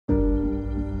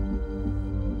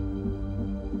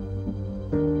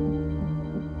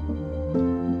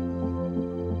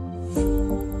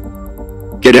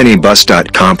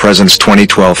GetAnyBus.com presents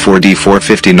 2012 Ford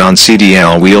E450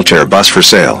 Non-CDL wheelchair bus for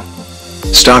sale.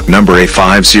 Stock number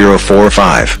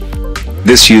A5045.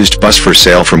 This used bus for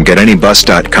sale from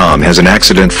GetAnyBus.com has an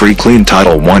accident-free clean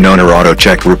Title I owner auto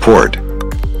check report.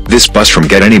 This bus from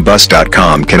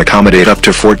GetAnyBus.com can accommodate up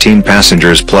to 14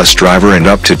 passengers plus driver and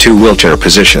up to 2 wheelchair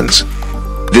positions.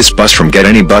 This bus from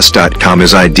GetAnyBus.com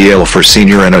is ideal for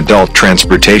senior and adult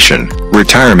transportation,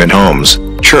 retirement homes,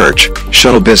 church,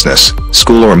 shuttle business,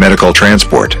 school or medical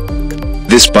transport.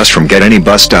 This bus from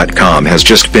GetAnyBus.com has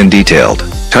just been detailed,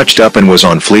 touched up and was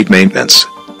on fleet maintenance.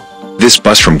 This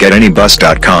bus from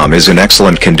GetAnyBus.com is in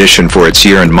excellent condition for its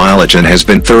year and mileage and has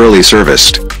been thoroughly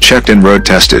serviced, checked and road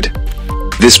tested.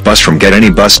 This bus from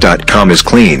GetAnyBus.com is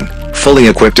clean, fully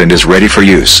equipped and is ready for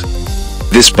use.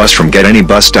 This bus from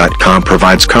GetAnyBus.com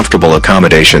provides comfortable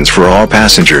accommodations for all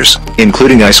passengers,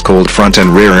 including ice-cold front and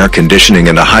rear air conditioning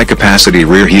and a high-capacity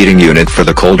rear heating unit for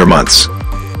the colder months.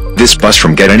 This bus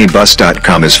from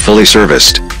GetAnyBus.com is fully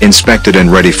serviced, inspected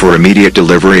and ready for immediate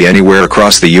delivery anywhere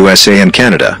across the USA and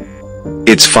Canada.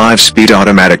 Its 5-speed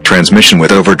automatic transmission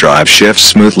with overdrive shifts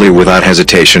smoothly without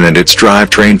hesitation and its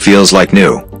drivetrain feels like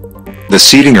new. The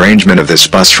seating arrangement of this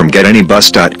bus from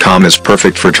GetAnyBus.com is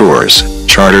perfect for tours,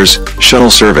 charters,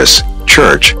 shuttle service,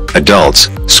 church, adults,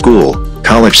 school,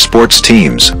 college sports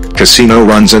teams, casino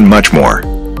runs and much more.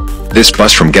 This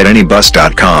bus from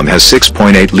GetAnyBus.com has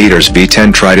 6.8 liters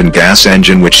V10 Triton gas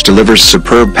engine which delivers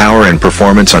superb power and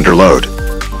performance under load.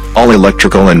 All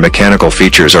electrical and mechanical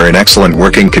features are in excellent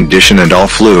working condition and all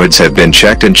fluids have been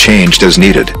checked and changed as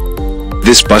needed.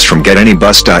 This bus from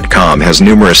GetAnyBus.com has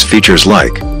numerous features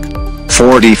like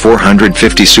Ford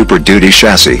E450 Super Duty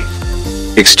chassis,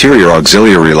 exterior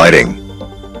auxiliary lighting,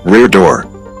 rear door,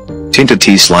 tinted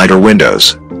T-slider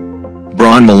windows,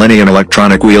 Braun Millennium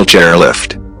electronic wheelchair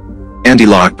lift,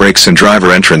 anti-lock brakes and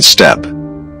driver entrance step,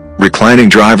 reclining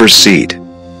driver's seat,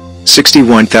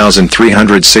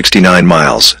 61,369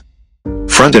 miles,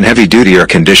 front and heavy-duty air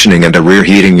conditioning and a rear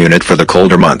heating unit for the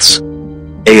colder months,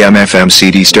 AM/FM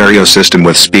CD stereo system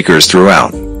with speakers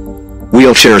throughout,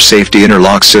 wheelchair safety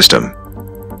interlock system,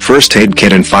 first aid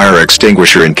kit and fire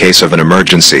extinguisher in case of an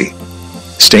emergency,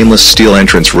 stainless steel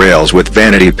entrance rails with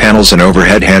vanity panels and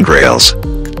overhead handrails,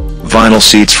 vinyl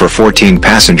seats for 14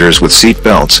 passengers with seat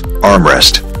belts,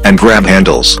 armrest, and grab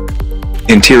handles,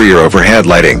 interior overhead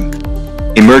lighting,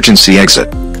 emergency exit,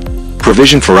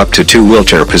 provision for up to 2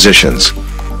 wheelchair positions,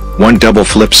 1 double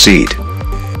flip seat,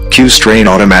 Q-strain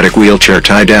automatic wheelchair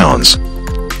tie-downs,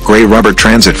 gray rubber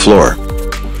transit floor.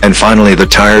 And finally, the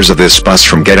tires of this bus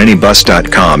from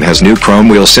GetAnyBus.com has new chrome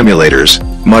wheel simulators,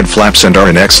 mud flaps and are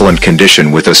in excellent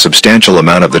condition with a substantial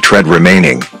amount of the tread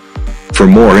remaining. For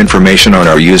more information on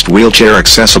our used wheelchair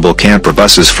accessible camper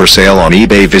buses for sale on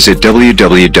eBay, visit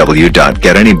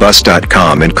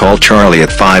www.getanybus.com and call Charlie at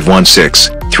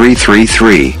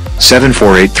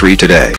 516-333-7483 today.